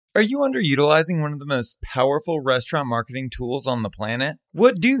Are you underutilizing one of the most powerful restaurant marketing tools on the planet?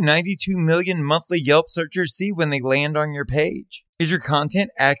 What do 92 million monthly Yelp searchers see when they land on your page? Is your content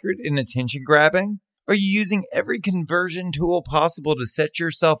accurate and attention grabbing? Are you using every conversion tool possible to set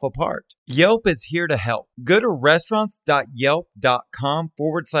yourself apart? Yelp is here to help. Go to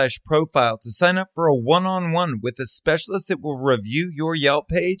restaurants.yelp.com/profile to sign up for a one-on-one with a specialist that will review your Yelp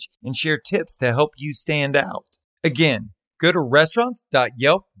page and share tips to help you stand out. Again, go to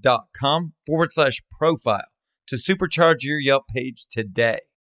restaurants.yelp.com/profile to supercharge your Yelp page today.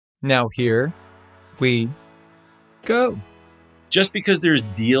 Now here we go. Just because there's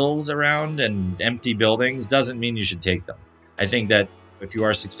deals around and empty buildings doesn't mean you should take them. I think that if you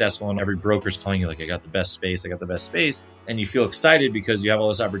are successful and every broker's calling you like, I got the best space, and you feel excited because you have all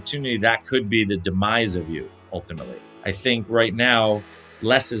this opportunity, that could be the demise of you ultimately. I think right now,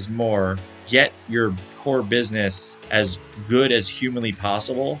 less is more. Get your core business as good as humanly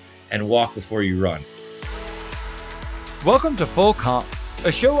possible and walk before you run. Welcome to Full Comp,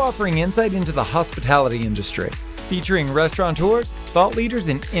 a show offering insight into the hospitality industry, featuring restaurateurs, thought leaders,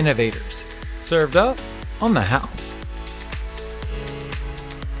 and innovators. Served up on the house.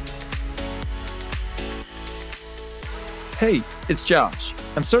 Hey, it's Josh.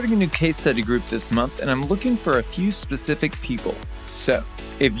 I'm starting a new case study group this month, and I'm looking for a few specific people. So,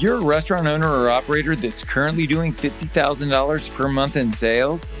 if you're a restaurant owner or operator that's currently doing $50,000 per month in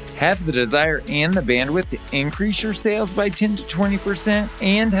sales, have the desire and the bandwidth to increase your sales by 10 to 20%,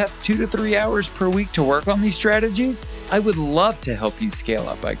 and have 2 to 3 hours per week to work on these strategies, I would love to help you scale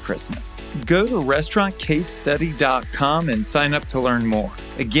up by Christmas. Go to restaurantcasestudy.com and sign up to learn more.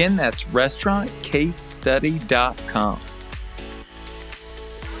 Again, that's restaurantcasestudy.com.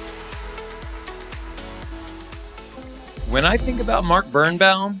 When I think about Mark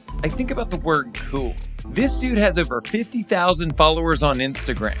Birnbaum, I think about the word cool. This dude has over 50,000 followers on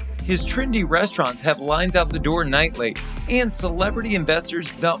Instagram. His trendy restaurants have lines out the door nightly, and celebrity investors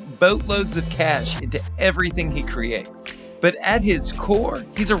dump boatloads of cash into everything he creates. But at his core,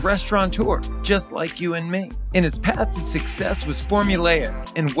 he's a restaurateur, just like you and me. And his path to success was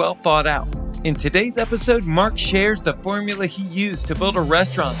formulaic and well thought out. In today's episode, Mark shares the formula he used to build a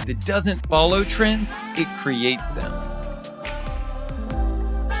restaurant that doesn't follow trends, it creates them.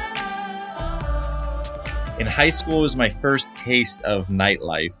 In high school was my first taste of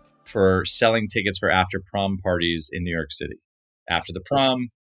nightlife for selling tickets for after prom parties in New York City. After the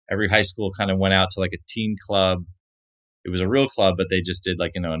prom, every high school kind of went out to like a teen club. It was a real club, but they just did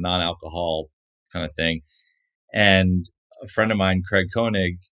like, a non-alcohol kind of thing. And a friend of mine, Craig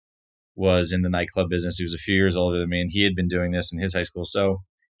Koenig, was in the nightclub business. He was a few years older than me, and he had been doing this in his high school. So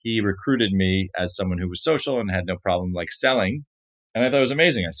he recruited me as someone who was social and had no problem like selling. And I thought it was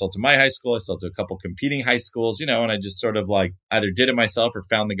amazing. I sold to my high school. I sold to a couple competing high schools, and I just sort of like either did it myself or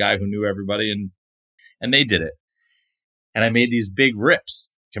found the guy who knew everybody and they did it. And I made these big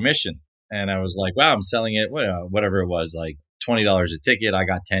rips commission. And I was like, wow, I'm selling it, whatever it was, like $20 a ticket. I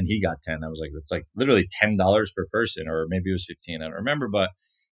got 10, he got 10. I was like, it's like literally $10 per person, or maybe it was 15. I don't remember, but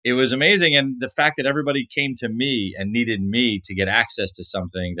it was amazing. And the fact that everybody came to me and needed me to get access to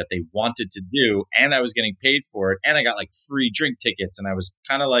something that they wanted to do, and I was getting paid for it, and I got like free drink tickets, and I was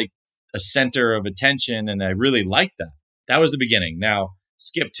kind of like a center of attention, and I really liked that. That was the beginning. Now,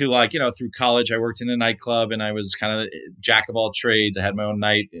 skip to through college, I worked in a nightclub, and I was kind of jack of all trades. I had my own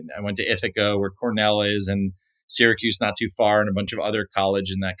night, and I went to Ithaca, where Cornell is, and Syracuse not too far, and a bunch of other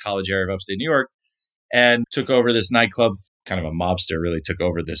college in that college area of upstate New York, and took over this nightclub. Kind of a mobster really took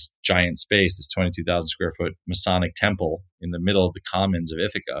over this giant space, this 22,000 square foot Masonic temple in the middle of the commons of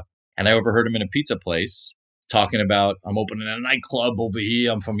Ithaca. And I overheard him in a pizza place talking about, I'm opening a nightclub over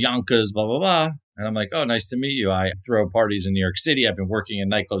here. I'm from Yonkers, blah, blah, blah. And I'm like, oh, nice to meet you. I throw parties in New York City. I've been working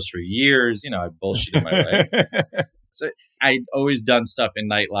in nightclubs for years. I bullshitted my way. So I'd always done stuff in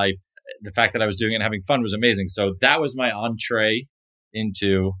nightlife. The fact that I was doing it and having fun was amazing. So that was my entree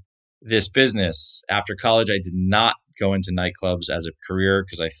into this business. After college, I did not go into nightclubs as a career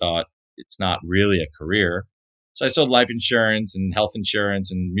because I thought it's not really a career. So I sold life insurance and health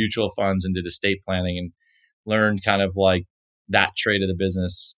insurance and mutual funds and did estate planning and learned kind of like that trade of the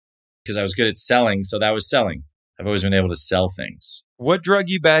business because I was good at selling. So that was selling. I've always been able to sell things. What drug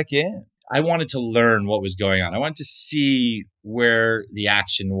you back in? I wanted to learn what was going on. I wanted to see where the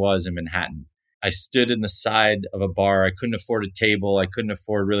action was in Manhattan. I stood in the side of a bar. I couldn't afford a table. I couldn't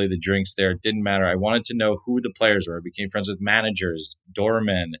afford really the drinks there. It didn't matter. I wanted to know who the players were. I became friends with managers,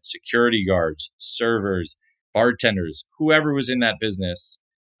 doormen, security guards, servers, bartenders, whoever was in that business.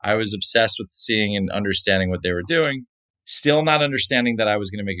 I was obsessed with seeing and understanding what they were doing, still not understanding that I was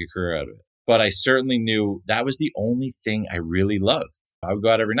going to make a career out of it. But I certainly knew that was the only thing I really loved. I would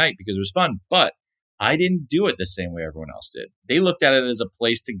go out every night because it was fun, but I didn't do it the same way everyone else did. They looked at it as a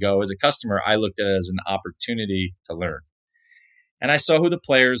place to go as a customer. I looked at it as an opportunity to learn. And I saw who the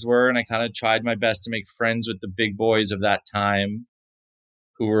players were, and I kind of tried my best to make friends with the big boys of that time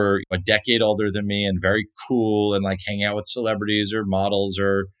who were a decade older than me and very cool and like hang out with celebrities or models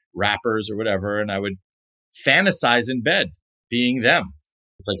or rappers or whatever. And I would fantasize in bed being them.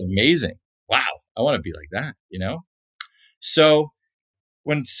 It's like amazing. Wow, I want to be like that, you know? So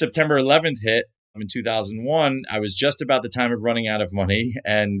when September 11th hit in 2001, I was just about the time of running out of money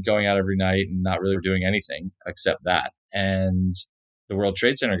and going out every night and not really doing anything except that. And the World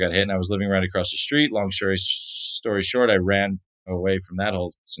Trade Center got hit and I was living right across the street. Long story short, I ran away from that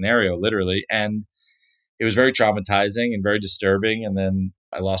whole scenario, literally. And it was very traumatizing and very disturbing. And then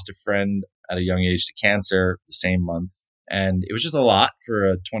I lost a friend at a young age to cancer the same month. And it was just a lot for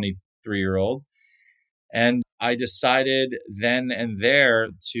a 23-year-old. And I decided then and there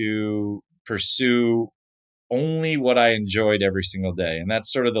to pursue only what I enjoyed every single day. And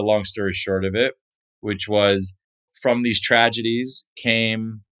that's sort of the long story short of it, which was from these tragedies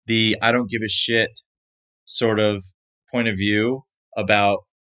came the I don't give a shit sort of point of view about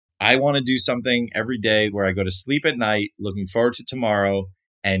I want to do something every day where I go to sleep at night looking forward to tomorrow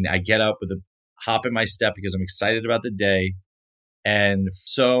and I get up with a hop in my step because I'm excited about the day. And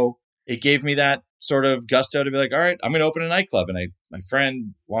so it gave me that sort of gusto to be like, all right, I'm going to open a nightclub. And my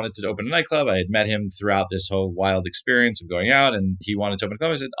friend wanted to open a nightclub. I had met him throughout this whole wild experience of going out and he wanted to open a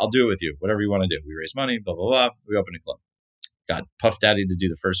club. I said, I'll do it with you, whatever you want to do. We raised money, blah, blah, blah. We opened a club. Got Puff Daddy to do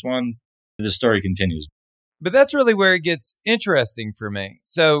the first one. The story continues. But that's really where it gets interesting for me.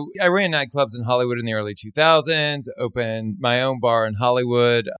 So I ran nightclubs in Hollywood in the early 2000s, opened my own bar in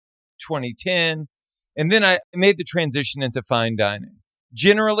Hollywood 2010. And then I made the transition into fine dining.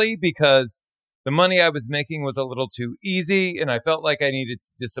 Generally because the money I was making was a little too easy and I felt like I needed to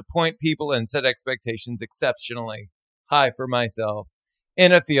disappoint people and set expectations exceptionally high for myself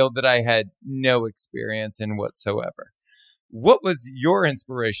in a field that I had no experience in whatsoever. What was your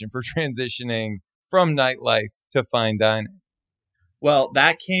inspiration for transitioning from nightlife to fine dining? Well,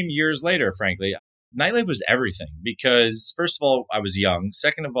 that came years later, frankly. Nightlife was everything because, first of all, I was young.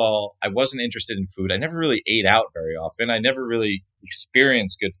 Second of all, I wasn't interested in food. I never really ate out very often. I never really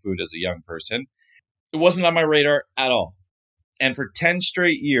experienced good food as a young person. It wasn't on my radar at all. And for 10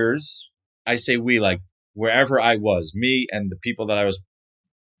 straight years, I say we, like wherever I was, me and the people that I was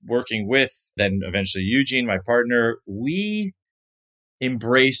working with, then eventually Eugene, my partner, we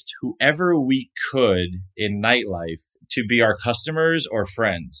embraced whoever we could in nightlife to be our customers or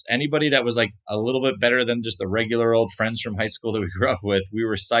friends. Anybody that was like a little bit better than just the regular old friends from high school that we grew up with, we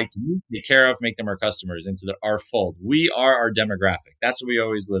were psyched to take care of, make them our customers into our fold. We are our demographic. That's what we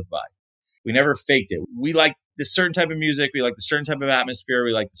always live by. We never faked it. We like this certain type of music. We like the certain type of atmosphere.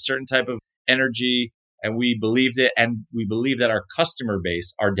 We like the certain type of energy. And we believed it. And we believe that our customer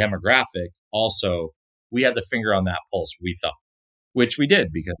base, our demographic, also, we had the finger on that pulse, we thought, which we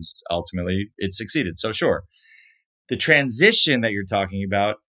did because ultimately it succeeded. So sure. The transition that you're talking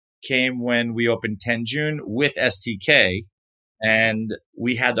about came when we opened 10 June with STK. And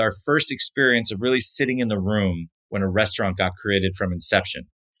we had our first experience of really sitting in the room when a restaurant got created from inception,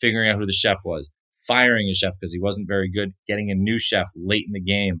 figuring out who the chef was, firing a chef because he wasn't very good, getting a new chef late in the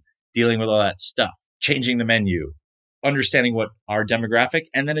game, dealing with all that stuff, changing the menu, understanding what our demographic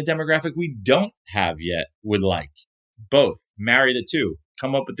and then a demographic we don't have yet would like. Both, marry the two,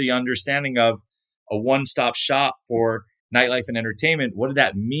 come up with the understanding of a one-stop shop for nightlife and entertainment. What did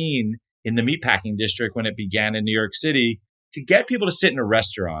that mean in the meatpacking district when it began in New York City to get people to sit in a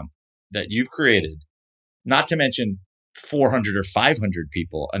restaurant that you've created, not to mention 400 or 500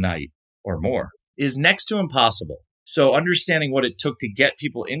 people a night or more, is next to impossible. So understanding what it took to get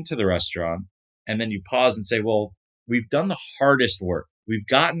people into the restaurant, and then you pause and say, well, we've done the hardest work. We've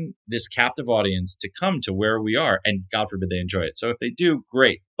gotten this captive audience to come to where we are, and God forbid they enjoy it. So if they do,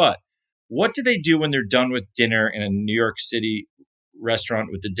 great. But what do they do when they're done with dinner in a New York City restaurant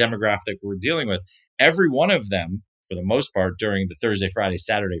with the demographic we're dealing with? Every one of them, for the most part, during the Thursday, Friday,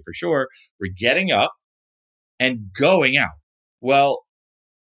 Saturday for sure, were getting up and going out. Well,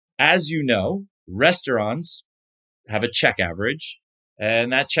 as you know, restaurants have a check average,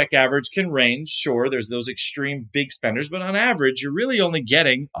 and that check average can range. Sure, there's those extreme big spenders, but on average, you're really only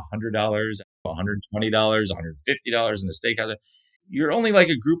getting $100, $120, $150 in a steakhouse. You're only like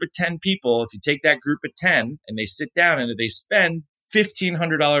a group of 10 people. If you take that group of 10 and they sit down and they spend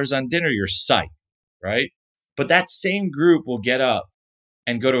 $1,500 on dinner, you're psyched, right? But that same group will get up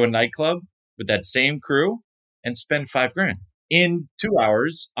and go to a nightclub with that same crew and spend $5,000 in 2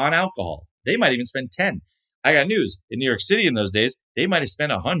 hours on alcohol. They might even spend 10. I got news. In New York City in those days, they might have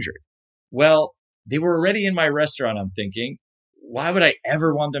spent 100. Well, they were already in my restaurant. I'm thinking, why would I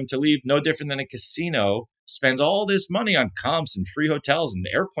ever want them to leave? No different than a casino spends all this money on comps and free hotels and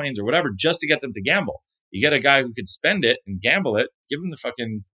airplanes or whatever just to get them to gamble. You get a guy who could spend it and gamble it, give him the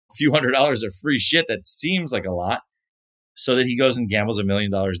fucking few $100s of free shit that seems like a lot, so that he goes and gambles $1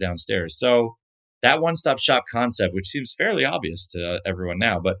 million downstairs. So that one-stop shop concept, which seems fairly obvious to everyone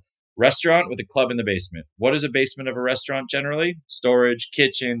now, but restaurant with a club in the basement. What is a basement of a restaurant generally? Storage,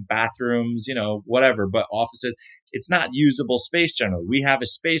 kitchen, bathrooms, whatever, but offices. It's not usable space generally. We have a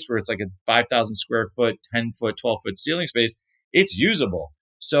space where it's like a 5,000 square foot, 10 foot, 12 foot ceiling space. It's usable.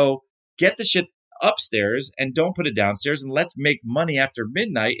 So get the shit upstairs and don't put it downstairs, and let's make money after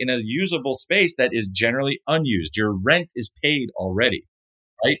midnight in a usable space that is generally unused. Your rent is paid already,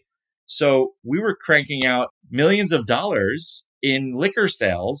 right? So we were cranking out millions of dollars in liquor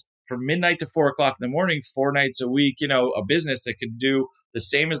sales from midnight to 4 o'clock in the morning, 4 nights a week, a business that could do the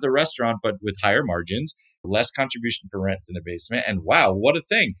same as the restaurant, but with higher margins, less contribution for rents in a basement. And wow, what a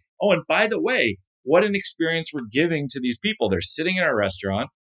thing. Oh, and by the way, what an experience we're giving to these people. They're sitting in our restaurant,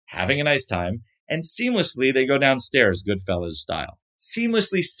 having a nice time, and seamlessly they go downstairs, Goodfellas style.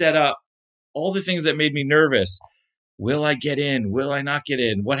 Seamlessly set up all the things that made me nervous. Will I get in? Will I not get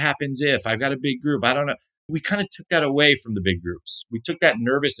in? What happens if I've got a big group? I don't know. We kind of took that away from the big groups. We took that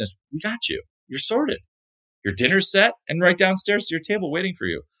nervousness. We got you. You're sorted. Your dinner's set and right downstairs to your table waiting for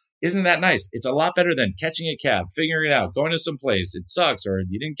you. Isn't that nice? It's a lot better than catching a cab, figuring it out, going to some place. It sucks, or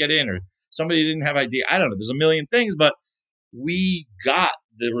you didn't get in, or somebody didn't have idea. I don't know. There's a million things, but we got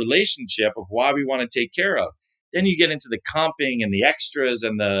the relationship of why we want to take care of. Then you get into the comping and the extras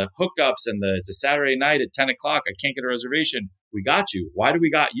and the hookups and it's a Saturday night at 10 o'clock. I can't get a reservation. We got you. Why do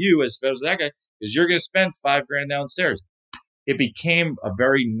we got you as opposed to that guy? Because you're going to spend $5,000 downstairs. It became a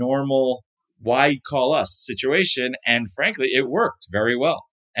very normal, why call us situation. And frankly, it worked very well.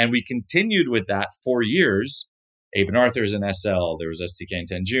 And we continued with that for years. Abe and Arthur's in SL. There was STK in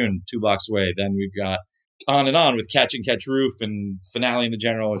 10 June, 2 blocks away. Then we've got on and on with Catch and Catch Roof and Finale in the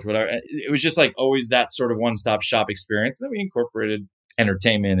General, which whatever. It was just like always that sort of one-stop shop experience. And then we incorporated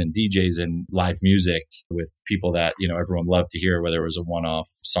entertainment and DJs and live music with people that, everyone loved to hear, whether it was a one-off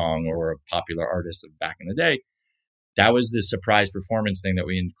song or a popular artist of back in the day. That was the surprise performance thing that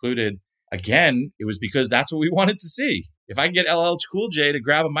we included. Again, it was because that's what we wanted to see. If I can get LL Cool J to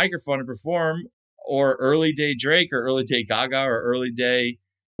grab a microphone and perform, or early day Drake or early day Gaga or early day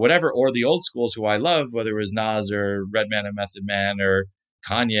whatever, or the old schools who I love, whether it was Nas or Redman and Method Man or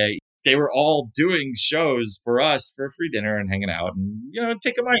Kanye, they were all doing shows for us for a free dinner and hanging out and,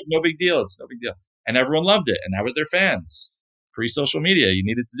 take a mic, no big deal. It's no big deal. And everyone loved it. And that was their fans. Pre-social media, you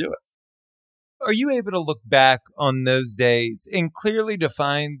needed to do it. Are you able to look back on those days and clearly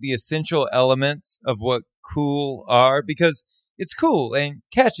define the essential elements of what cool are? Because it's cool and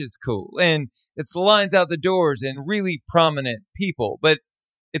Catch is cool and it's the lines out the doors and really prominent people. But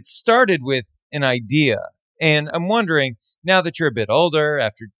it started with an idea. And I'm wondering, now that you're a bit older,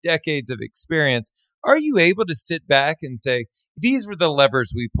 after decades of experience, are you able to sit back and say, these were the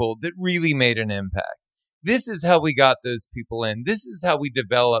levers we pulled that really made an impact? This is how we got those people in. This is how we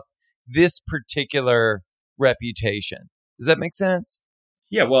developed this particular reputation. Does that make sense?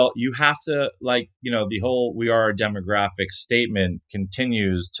 Yeah, well, you have to, the whole we are a demographic statement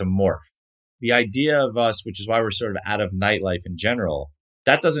continues to morph. The idea of us, which is why we're sort of out of nightlife in general,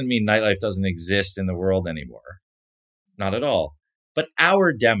 that doesn't mean nightlife doesn't exist in the world anymore. Not at all. But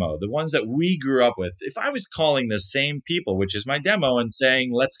our demo, the ones that we grew up with, if I was calling the same people, which is my demo, and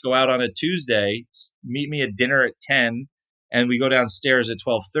saying, let's go out on a Tuesday, meet me at dinner at 10, and we go downstairs at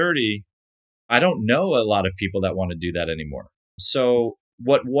 12:30, I don't know a lot of people that want to do that anymore. So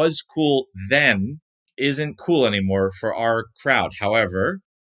what was cool then isn't cool anymore for our crowd. However,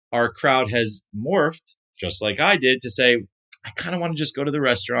 our crowd has morphed, just like I did, to say, I kind of want to just go to the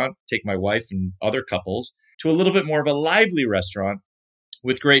restaurant, take my wife and other couples to a little bit more of a lively restaurant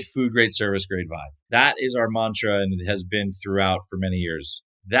with great food, great service, great vibe. That is our mantra, and it has been throughout for many years.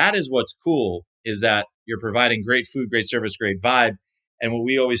 That is what's cool, is that you're providing great food, great service, great vibe. And what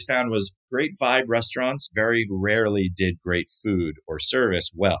we always found was great vibe restaurants very rarely did great food or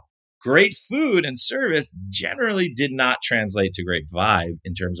service well. Great food and service generally did not translate to great vibe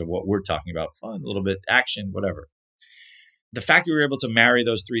in terms of what we're talking about. Fun, a little bit action, whatever. The fact that we were able to marry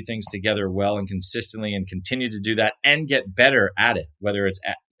those three things together well and consistently and continue to do that and get better at it, whether it's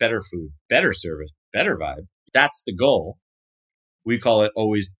at better food, better service, better vibe, that's the goal. We call it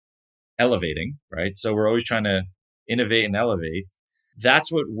always elevating, right? So we're always trying to innovate and elevate. That's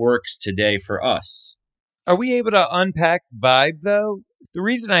what works today for us. Are we able to unpack vibe, though? The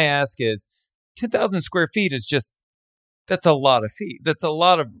reason I ask is 10,000 square feet is just, that's a lot of feet. That's a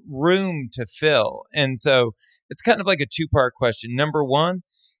lot of room to fill. And so it's kind of like a two-part question. Number one,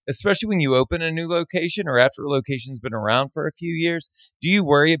 especially when you open a new location or after a location's been around for a few years, do you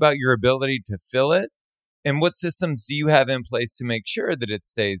worry about your ability to fill it? And what systems do you have in place to make sure that it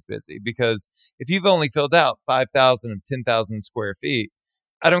stays busy? Because if you've only filled out 5,000 of 10,000 square feet,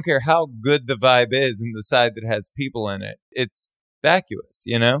 I don't care how good the vibe is in the side that has people in it. It's vacuous,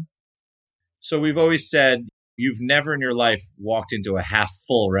 you know? So we've always said you've never in your life walked into a half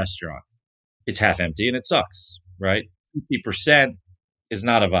full restaurant. It's half empty and it sucks, right? 50% is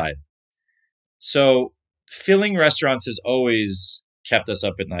not a vibe. So filling restaurants has always kept us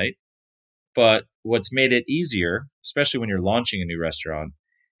up at night. But what's made it easier, especially when you're launching a new restaurant,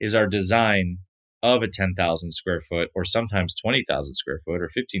 is our design of a 10,000 square foot or sometimes 20,000 square foot or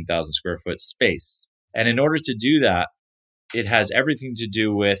 15,000 square foot space. And in order to do that, it has everything to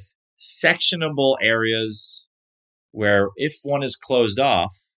do with sectionable areas where if one is closed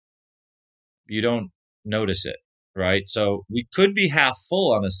off, you don't notice it, right? So we could be half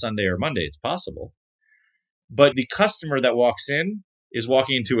full on a Sunday or Monday. It's possible. But the customer that walks in is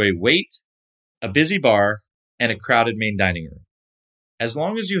walking into a wait, a busy bar, and a crowded main dining room. As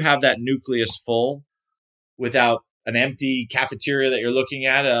long as you have that nucleus full without an empty cafeteria that you're looking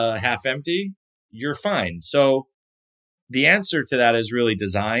at, half empty, you're fine. So the answer to that is really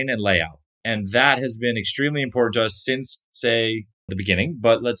design and layout. And that has been extremely important to us since, say, the beginning.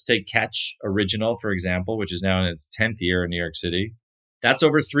 But let's take Catch Original, for example, which is now in its 10th year in New York City. That's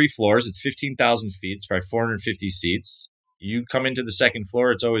over 3 floors. It's 15,000 feet. It's probably 450 seats. You come into the second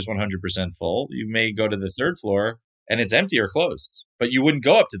floor, it's always 100% full. You may go to the third floor and it's empty or closed, but you wouldn't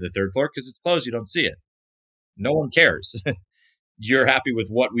go up to the third floor because it's closed. You don't see it. No one cares. You're happy with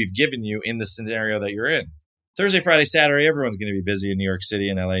what we've given you in the scenario that you're in. Thursday, Friday, Saturday, everyone's going to be busy in New York City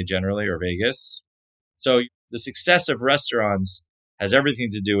and LA generally, or Vegas. So the success of restaurants has everything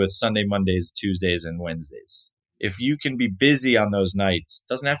to do with Sunday, Mondays, Tuesdays, and Wednesdays. If you can be busy on those nights,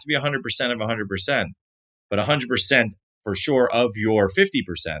 it doesn't have to be 100% of 100%, but 100% for sure of your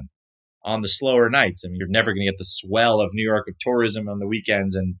 50% on the slower nights. I mean, you're never going to get the swell of New York of tourism on the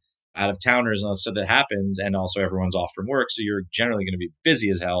weekends and out of towners and all stuff that happens. And also everyone's off from work. So you're generally going to be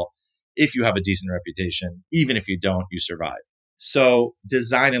busy as hell if you have a decent reputation. Even if you don't, you survive. So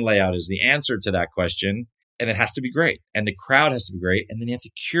design and layout is the answer to that question. And it has to be great. And the crowd has to be great. And then you have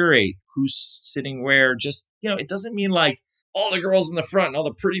to curate who's sitting where. Just, it doesn't mean like all the girls in the front and all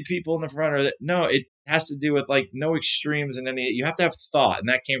the pretty people in the front are that. No, it has to do with like no extremes in any. You have to have thought. And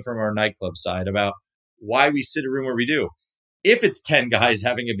that came from our nightclub side about why we sit a room where we do. If it's 10 guys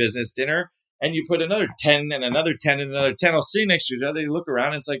having a business dinner and you put another 10 and another 10 and another 10 all sitting next to each other, you look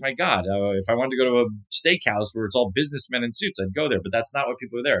around and it's like, my God, if I wanted to go to a steakhouse where it's all businessmen in suits, I'd go there. But that's not what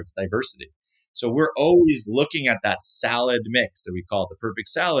people are there. It's diversity. So we're always looking at that salad mix that we call it the perfect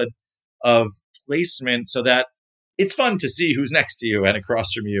salad of placement so that it's fun to see who's next to you and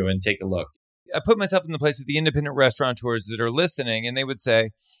across from you and take a look. I put myself in the place of the independent restaurateurs that are listening, and they would say,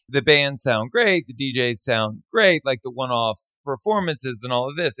 the bands sound great, the DJs sound great, like the one-off performances and all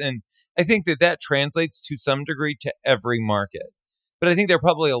of this. And I think that translates to some degree to every market. But I think there are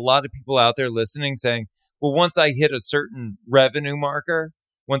probably a lot of people out there listening saying, well, once I hit a certain revenue marker,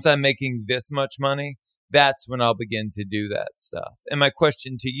 once I'm making this much money, that's when I'll begin to do that stuff. And my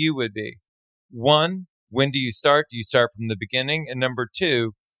question to you would be, 1, when do you start? Do you start from the beginning? And number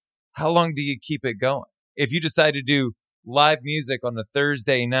 2, how long do you keep it going? If you decide to do live music on a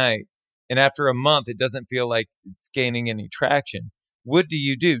Thursday night and after a month it doesn't feel like it's gaining any traction, what do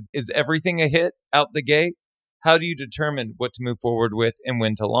you do? Is everything a hit out the gate? How do you determine what to move forward with and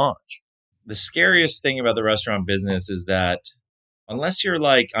when to launch? The scariest thing about the restaurant business is that unless you're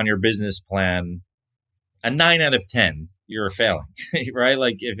like on your business plan, a 9 out of 10, you're failing, right?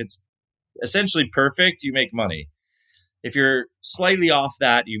 Like if it's essentially perfect, you make money. If you're slightly off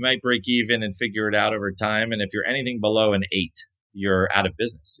that, you might break even and figure it out over time. And if you're anything below an 8, you're out of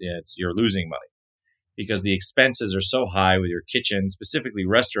business. You're losing money because the expenses are so high with your kitchen, specifically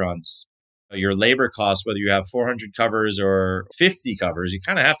restaurants. Your labor costs, whether you have 400 covers or 50 covers, you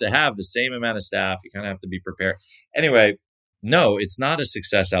kind of have to have the same amount of staff. You kind of have to be prepared. Anyway, no, it's not a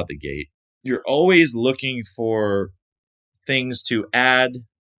success out the gate. You're always looking for things to add,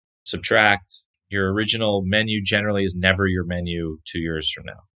 subtract. Your original menu generally is never your menu 2 years from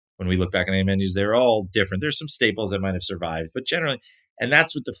now. When we look back on any menus, they're all different. There's some staples that might have survived, but generally, and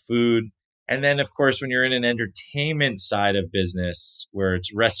that's with the food. And then, of course, when you're in an entertainment side of business where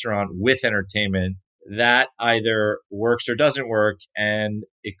it's restaurant with entertainment, that either works or doesn't work. And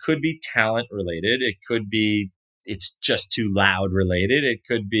it could be talent related. It could be it's just too loud related. It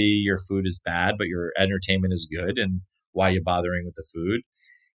could be your food is bad, but your entertainment is good. And why are you bothering with the food?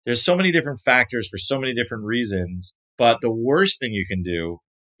 There's so many different factors for so many different reasons. But the worst thing you can do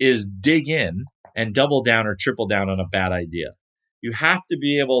is dig in and double down or triple down on a bad idea. You have to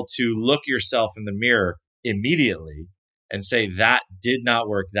be able to look yourself in the mirror immediately and say, that did not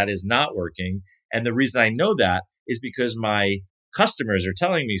work. That is not working. And the reason I know that is because my customers are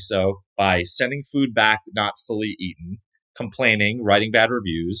telling me so by sending food back not fully eaten, complaining, writing bad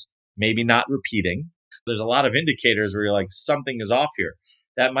reviews, maybe not repeating. There's a lot of indicators where you're like, something is off here.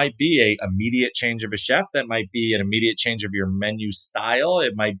 That might be an immediate change of a chef. That might be an immediate change of your menu style.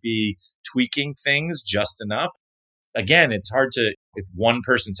 It might be tweaking things just enough. Again, it's hard to, if one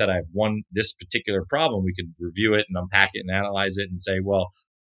person said, I have this particular problem, we could review it and unpack it and analyze it and say, well,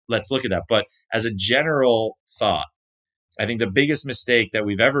 let's look at that. But as a general thought, I think the biggest mistake that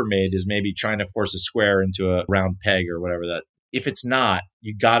we've ever made is maybe trying to force a square into a round peg or whatever that. If it's not,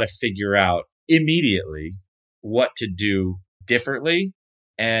 you got to figure out immediately what to do differently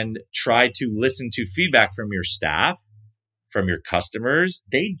and try to listen to feedback from your staff, from your customers.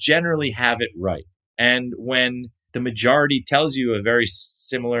 They generally have it right. And when the majority tells you a very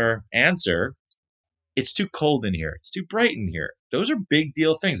similar answer, it's too cold in here. It's too bright in here. Those are big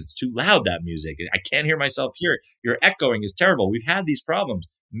deal things. It's too loud, that music. I can't hear myself here. Your echoing is terrible. We've had these problems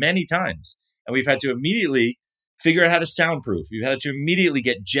many times, and we've had to immediately figure out how to soundproof. We've had to immediately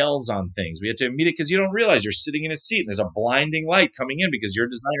get gels on things. We had to immediately, because you don't realize you're sitting in a seat and there's a blinding light coming in because your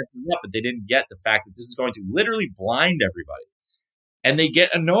designer put it up, but they didn't get the fact that this is going to literally blind everybody. And they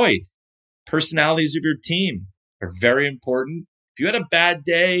get annoyed. Personalities of your team are very important. If you had a bad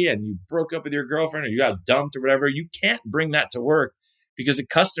day and you broke up with your girlfriend or you got dumped or whatever, you can't bring that to work because a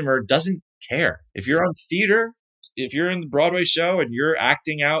customer doesn't care. If you're on theater, if you're in the Broadway show and you're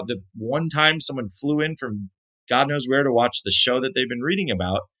acting out the one time someone flew in from God knows where to watch the show that they've been reading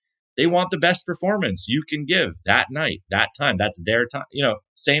about, they want the best performance you can give that night, that time. That's their time.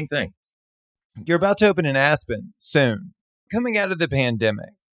 Same thing. You're about to open in Aspen soon. Coming out of the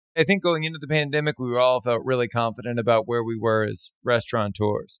pandemic, I think going into the pandemic, we all felt really confident about where we were as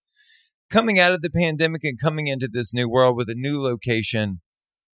restaurateurs. Coming out of the pandemic and coming into this new world with a new location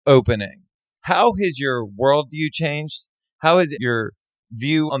opening, how has your worldview changed? How has your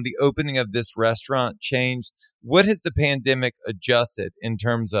view on the opening of this restaurant changed? What has the pandemic adjusted in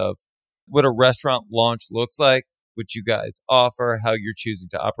terms of what a restaurant launch looks like, what you guys offer, how you're choosing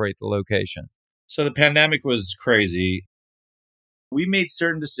to operate the location? So the pandemic was crazy. We made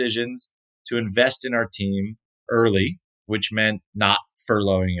certain decisions to invest in our team early, which meant not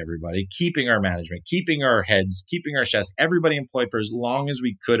furloughing everybody, keeping our management, keeping our heads, keeping our chefs, everybody employed for as long as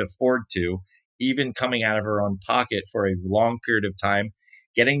we could afford to, even coming out of our own pocket for a long period of time,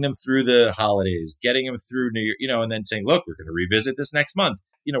 getting them through the holidays, getting them through New Year, and then saying, look, we're going to revisit this next month.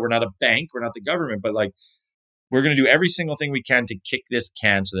 We're not a bank, we're not the government, but we're going to do every single thing we can to kick this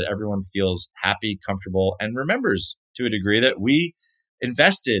can so that everyone feels happy, comfortable, and remembers to a degree that we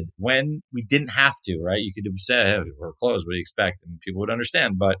invested when we didn't have to, right? You could have said, hey, we're closed, what do you expect? And people would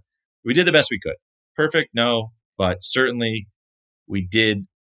understand, but we did the best we could. Perfect? No, but certainly we did,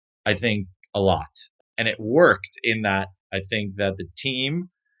 I think, a lot. And it worked in that I think that the team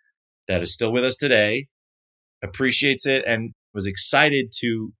that is still with us today appreciates it and was excited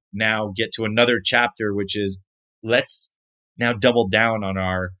to now get to another chapter, which is let's now double down on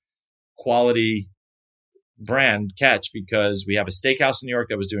our quality brand Catch, because we have a steakhouse in New York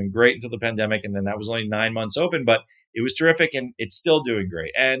that was doing great until the pandemic. And then that was only 9 months open, but it was terrific and it's still doing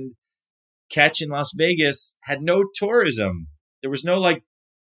great. And Catch in Las Vegas had no tourism. There was no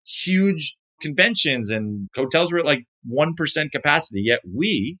huge conventions and hotels were at 1% capacity. Yet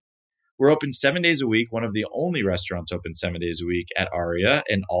we were open 7 days a week. One of the only restaurants open 7 days a week at Aria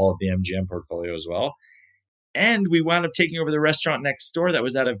and all of the MGM portfolio as well. And we wound up taking over the restaurant next door that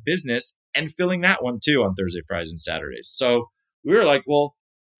was out of business and filling that one too on Thursday, Fridays, and Saturdays. So we were like, well,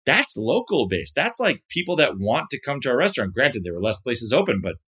 that's local based. That's people that want to come to our restaurant. Granted, there were less places open,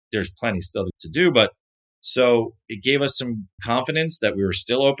 but there's plenty still to do. But so it gave us some confidence that we were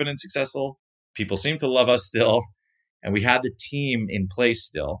still open and successful. People seemed to love us still. And we had the team in place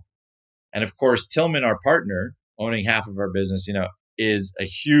still. And of course, Tillman, our partner, owning half of our business, is a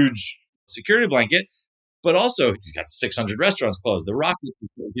huge security blanket. But also, he's got 600 restaurants closed. The Rock,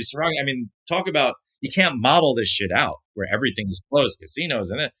 he's surrounding. I mean, talk about, you can't model this shit out where everything is closed, casinos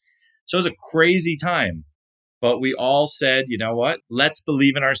and it. So it was a crazy time. But we all said, you know what? Let's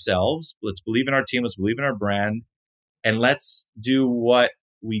believe in ourselves. Let's believe in our team. Let's believe in our brand. And let's do what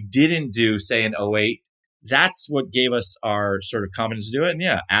we didn't do, say, in 2008 that's what gave us our sort of confidence to do it. And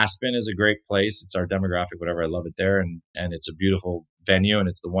yeah, Aspen is a great place. It's our demographic, whatever. I love it there. And it's a beautiful venue, and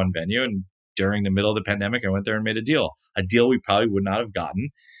it's the one venue. And during the middle of the pandemic, I went there and made a deal we probably would not have gotten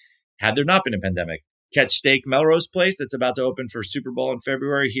had there not been a pandemic. Catch Steak Melrose Place that's about to open for Super Bowl in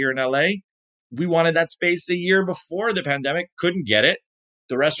February here in LA. We wanted that space a year before the pandemic, couldn't get it.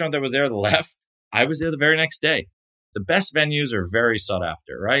 The restaurant that was there left. I was there the very next day. The best venues are very sought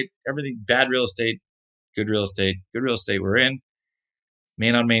after, right? Everything, bad real estate, good real estate, we're in.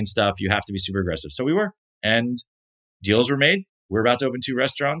 Main on main stuff, you have to be super aggressive. So we were, and deals were made. We're about to open 2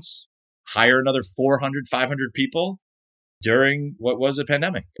 restaurants, hire another 400, 500 people during what was a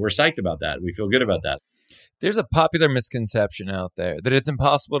pandemic. We're psyched about that. We feel good about that. There's a popular misconception out there that it's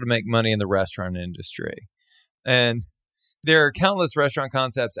impossible to make money in the restaurant industry. And there are countless restaurant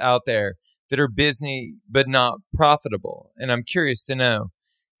concepts out there that are busy but not profitable. And I'm curious to know,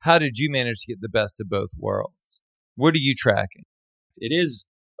 how did you manage to get the best of both worlds? What are you tracking? It is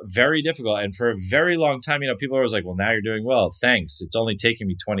very difficult. And for a very long time, people are always like, well, now you're doing well. Thanks. It's only taken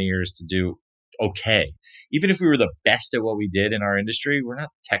me 20 years to do okay. Even if we were the best at what we did in our industry, we're not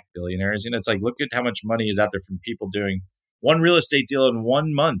tech billionaires. It's like, look at how much money is out there from people doing one real estate deal in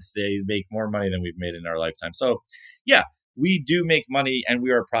 1 month. They make more money than we've made in our lifetime. So yeah, we do make money and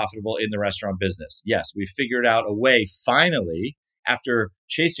we are profitable in the restaurant business. Yes, we figured out a way finally, after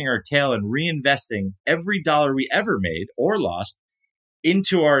chasing our tail and reinvesting every dollar we ever made or lost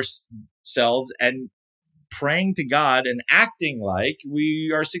into ourselves and praying to God and acting like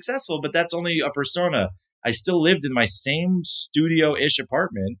we are successful. But that's only a persona. I still lived in my same studio-ish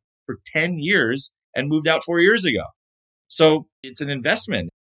apartment for 10 years and moved out 4 years ago. So it's an investment.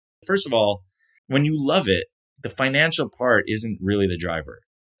 First of all, when you love it, the financial part isn't really the driver.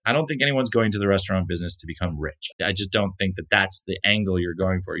 I don't think anyone's going to the restaurant business to become rich. I just don't think that that's the angle you're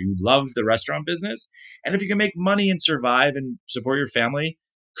going for. You love the restaurant business. And if you can make money and survive and support your family,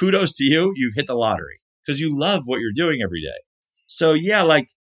 kudos to you. You've hit the lottery because you love what you're doing every day. So yeah,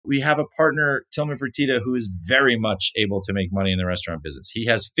 we have a partner, Tillman Fertitta, who is very much able to make money in the restaurant business. He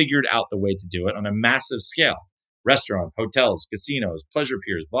has figured out the way to do it on a massive scale. Restaurant, hotels, casinos, pleasure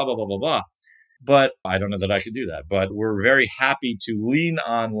piers, blah, blah, blah, blah, blah. But I don't know that I could do that. But we're very happy to lean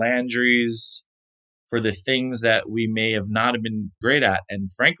on Landry's for the things that we may have not been great at. And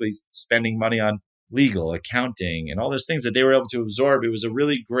frankly, spending money on legal, accounting, and all those things that they were able to absorb. It was a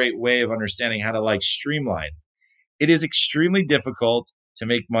really great way of understanding how to streamline. It is extremely difficult to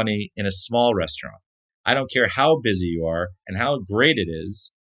make money in a small restaurant. I don't care how busy you are and how great it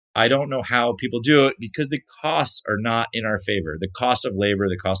is. I don't know how people do it because the costs are not in our favor. The cost of labor,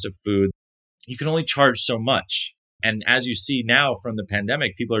 the cost of food. You can only charge so much. And as you see now from the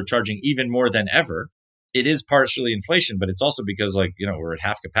pandemic, people are charging even more than ever. It is partially inflation, but it's also because we're at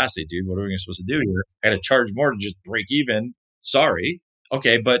half capacity, dude. What are we supposed to do here? I got to charge more to just break even. Sorry.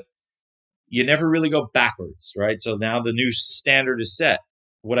 Okay. But you never really go backwards, right? So now the new standard is set.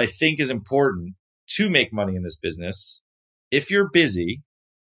 What I think is important to make money in this business, if you're busy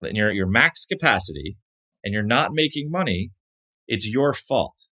and you're at your max capacity and you're not making money, it's your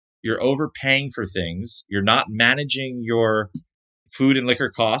fault. You're overpaying for things. You're not managing your food and liquor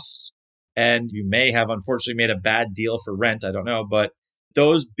costs. And you may have unfortunately made a bad deal for rent. I don't know. But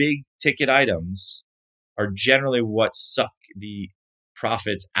those big ticket items are generally what suck the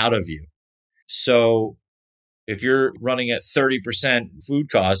profits out of you. So if you're running at 30%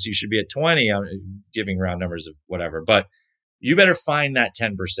 food costs, you should be at 20. I'm giving round numbers of whatever. But you better find that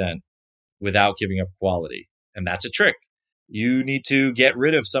 10% without giving up quality. And that's a trick. You need to get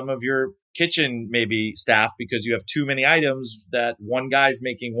rid of some of your kitchen, maybe staff, because you have too many items that one guy's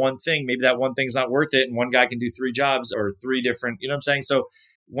making one thing. Maybe that one thing's not worth it. And one guy can do 3 jobs or 3 different, you know what I'm saying? So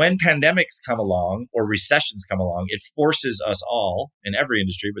when pandemics come along or recessions come along, it forces us all in every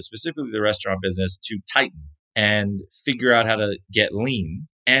industry, but specifically the restaurant business, to tighten and figure out how to get lean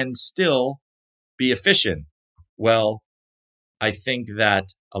and still be efficient. Well, I think that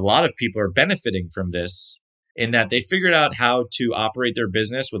a lot of people are benefiting from this in that they figured out how to operate their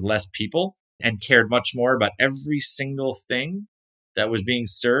business with less people and cared much more about every single thing that was being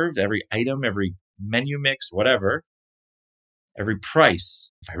served, every item, every menu mix, whatever, every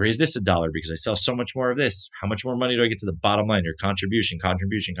price. If I raise this $1 because I sell so much more of this, how much more money do I get to the bottom line? Your contribution,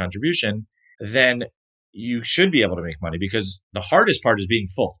 then you should be able to make money, because the hardest part is being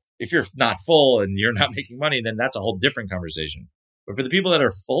full. If you're not full and you're not making money, then that's a whole different conversation. But for the people that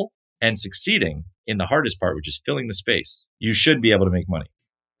are full and succeeding in the hardest part, which is filling the space, you should be able to make money.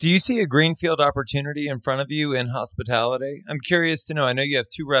 Do you see a greenfield opportunity in front of you in hospitality? I'm curious to know. I know you have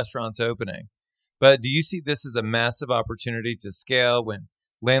 2 restaurants opening, but do you see this as a massive opportunity to scale when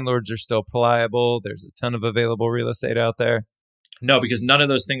landlords are still pliable. There's a ton of available real estate out there. No, because none of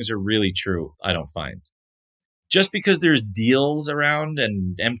those things are really true, I don't find. Just because there's deals around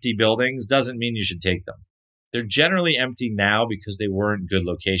and empty buildings doesn't mean you should take them. They're generally empty now because they weren't good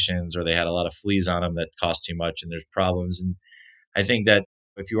locations or they had a lot of fleas on them that cost too much and there's problems. And I think that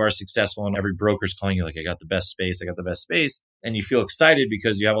if you are successful and every broker's calling you like, I got the best space, and you feel excited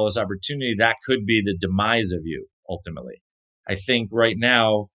because you have all this opportunity, that could be the demise of you ultimately. I think right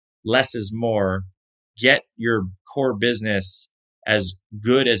now, less is more. Get your core business as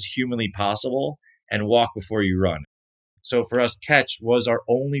good as humanly possible and walk before you run. So for us, Catch was our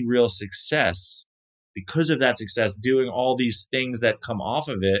only real success. Because of that success, doing all these things that come off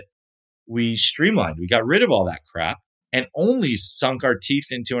of it, we streamlined. We got rid of all that crap and only sunk our teeth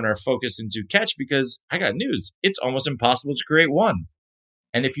into and our focus into Catch because I got news. It's almost impossible to create one.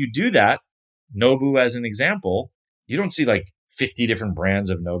 And if you do that, Nobu as an example, you don't see like 50 different brands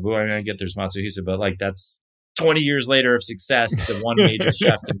of Nobu. I mean, I get there's Matsuhisa, but like that's 20 years later of success, the one major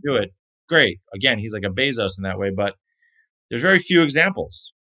chef can do it. Great. Again, he's like a Bezos in that way, but there's very few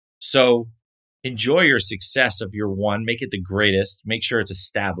examples. So enjoy your success of your one, make it the greatest, make sure it's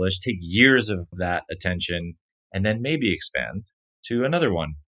established, take years of that attention, and then maybe expand to another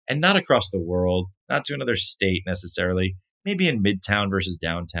one. And not across the world, not to another state necessarily, maybe in Midtown versus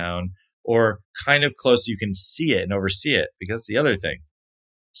downtown, or kind of close so you can see it and oversee it, because that's the other thing.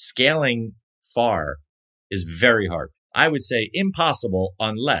 Scaling far is very hard. I would say impossible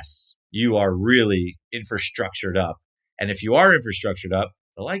unless you are really infrastructured up. And if you are infrastructured up,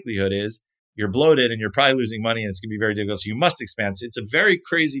 the likelihood is you're bloated and you're probably losing money and it's going to be very difficult. So you must expand. So it's a very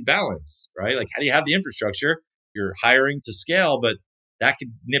crazy balance, right? Like, how do you have the infrastructure? You're hiring to scale, but that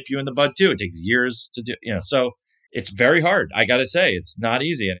could nip you in the bud too. It takes years to do, so it's very hard. I got to say, it's not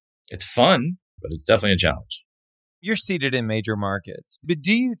easy. It's fun, but it's definitely a challenge. You're seated in major markets, but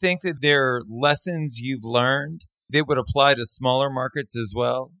do you think that there are lessons you've learned that would apply to smaller markets as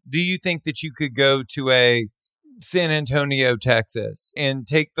well? Do you think that you could go to a San Antonio, Texas, and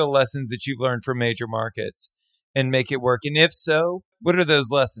take the lessons that you've learned from major markets and make it work? And if so, what are those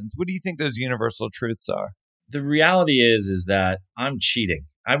lessons? What do you think those universal truths are? The reality is that I'm cheating.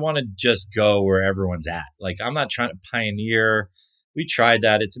 I want to just go where everyone's at. Like, I'm not trying to pioneer. We tried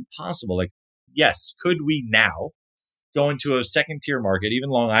that. It's impossible. Like, yes, could we now go into a second tier market, even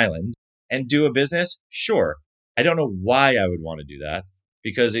Long Island, and do a business? Sure. I don't know why I would want to do that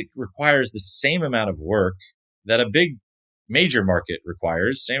because it requires the same amount of work that a big major market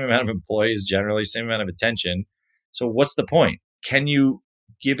requires, same amount of employees, generally, same amount of attention. So what's the point? Can you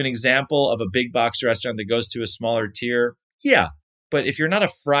give an example of a big box restaurant that goes to a smaller tier? Yeah. But if you're not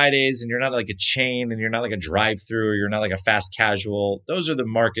a Fridays and you're not like a chain and you're not like a drive-through or you're not like a fast casual, those are the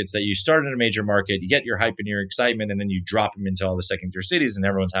markets that you start in a major market, you get your hype and your excitement, and then you drop them into all the second tier cities and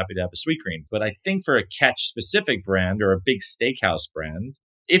everyone's happy to have a Sweetgreen. But I think for a Catch specific brand or a big steakhouse brand,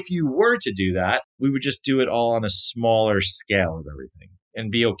 if you were to do that, we would just do it all on a smaller scale of everything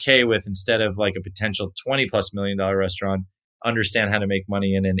and be okay with, instead of like a potential $20+ million restaurant, understand how to make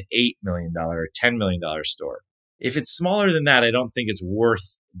money in an $8 million or $10 million store. If it's smaller than that, I don't think it's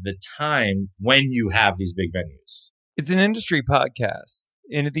worth the time when you have these big venues. It's an industry podcast.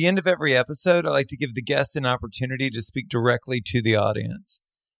 And at the end of every episode, I like to give the guest an opportunity to speak directly to the audience.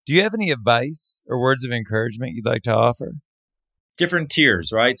 Do you have any advice or words of encouragement you'd like to offer? Different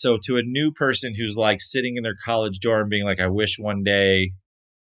tiers, right? So to a new person who's like sitting in their college dorm being like, I wish one day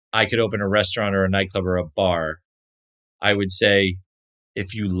I could open a restaurant or a nightclub or a bar, I would say,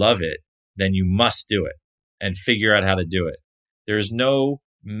 if you love it, then you must do it and figure out how to do it. There's no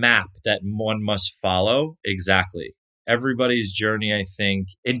map that one must follow exactly. Everybody's journey, I think,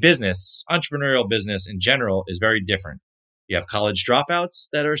 in business, entrepreneurial business in general, is very different. You have college dropouts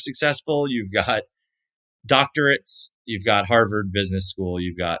that are successful. You've got doctorates. You've got Harvard Business School.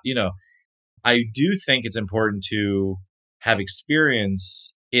 You've got, I do think it's important to have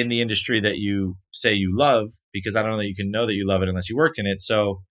experience in the industry that you say you love, because I don't know that you can know that you love it unless you worked in it.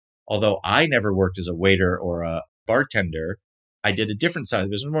 So although I never worked as a waiter or a bartender, I did a different side of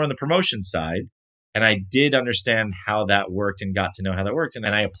the business, more on the promotion side. And I did understand how that worked and got to know how that worked. And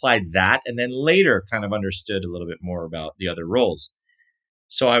then I applied that and then later kind of understood a little bit more about the other roles.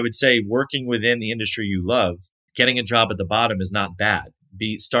 So I would say working within the industry you love, getting a job at the bottom is not bad.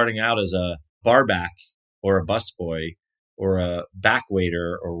 Starting out as a bar back or a busboy or a back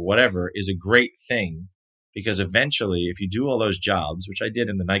waiter or whatever is a great thing, because eventually if you do all those jobs, which I did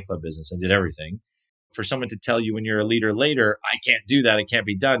in the nightclub business, I did everything. For someone to tell you when you're a leader later, I can't do that, it can't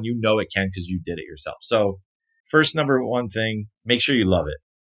be done, you know it can because you did it yourself. So first, number one thing, make sure you love it.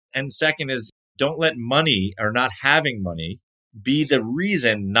 And second is, don't let money or not having money be the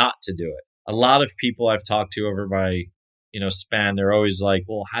reason not to do it. A lot of people I've talked to over my, span, they're always like,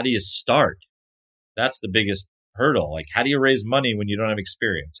 well, how do you start? That's the biggest hurdle. Like, how do you raise money when you don't have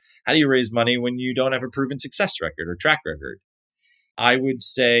experience? How do you raise money when you don't have a proven success record or track record? I would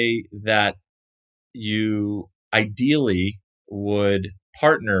say that you ideally would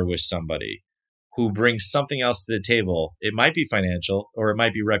partner with somebody who brings something else to the table. It might be financial, or it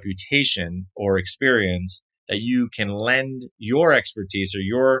might be reputation or experience that you can lend your expertise or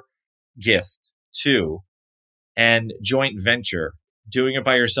your gift to, and joint venture. Doing it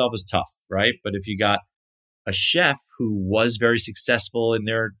by yourself is tough, right? But if you got a chef who was very successful in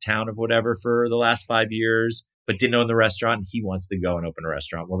their town of whatever for the last 5 years, but didn't own the restaurant, and he wants to go and open a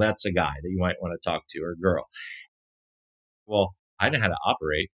restaurant, well, that's a guy that you might want to talk to, or a girl. Well, I know how to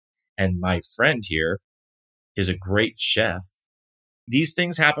operate, and my friend here is a great chef. These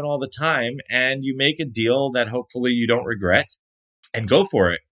things happen all the time, and you make a deal that hopefully you don't regret, and go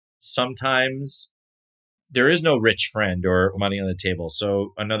for it. Sometimes there is no rich friend or money on the table.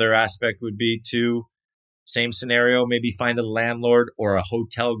 So another aspect would be to, same scenario, maybe find a landlord or a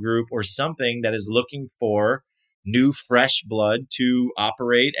hotel group or something that is looking for new, fresh blood to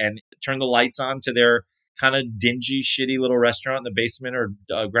operate and turn the lights on to their kind of dingy, shitty little restaurant in the basement or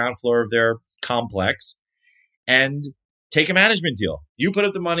ground floor of their complex, and take a management deal. You put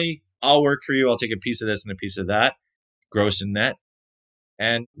up the money, I'll work for you. I'll take a piece of this and a piece of that, gross and net,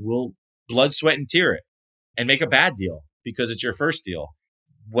 and we'll blood, sweat, and tear it and make a bad deal because it's your first deal.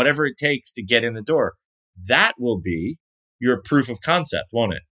 Whatever it takes to get in the door. That will be your proof of concept,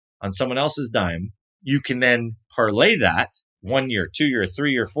 won't it? On someone else's dime, you can then parlay that 1 year, 2 year,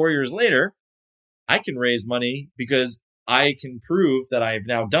 3 year, 4 years later. I can raise money because I can prove that I've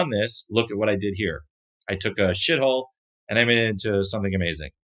now done this. Look at what I did here. I took a shithole and I made it into something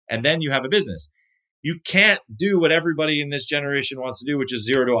amazing. And then you have a business. You can't do what everybody in this generation wants to do, which is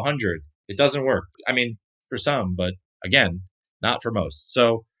 0 to 100. It doesn't work. I mean, for some, but again, not for most.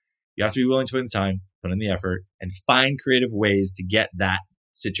 So you have to be willing to put in the time, put in the effort, and find creative ways to get that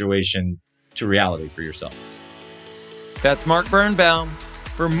situation to reality for yourself. That's Mark Birnbaum.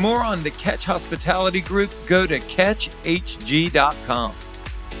 For more on the Catch Hospitality Group, go to catchhg.com.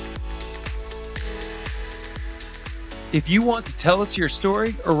 If you want to tell us your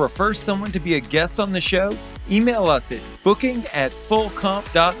story or refer someone to be a guest on the show, email us at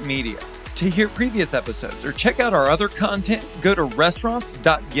booking@fullcomp.media. To hear previous episodes or check out our other content, go to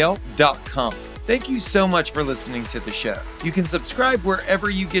restaurants.yelp.com. Thank you so much for listening to the show. You can subscribe wherever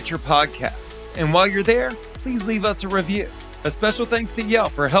you get your podcasts. And while you're there, please leave us a review. A special thanks to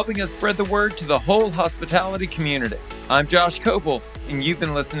Yelp for helping us spread the word to the whole hospitality community. I'm Josh Kopel, and you've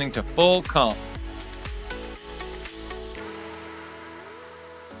been listening to Full Comp.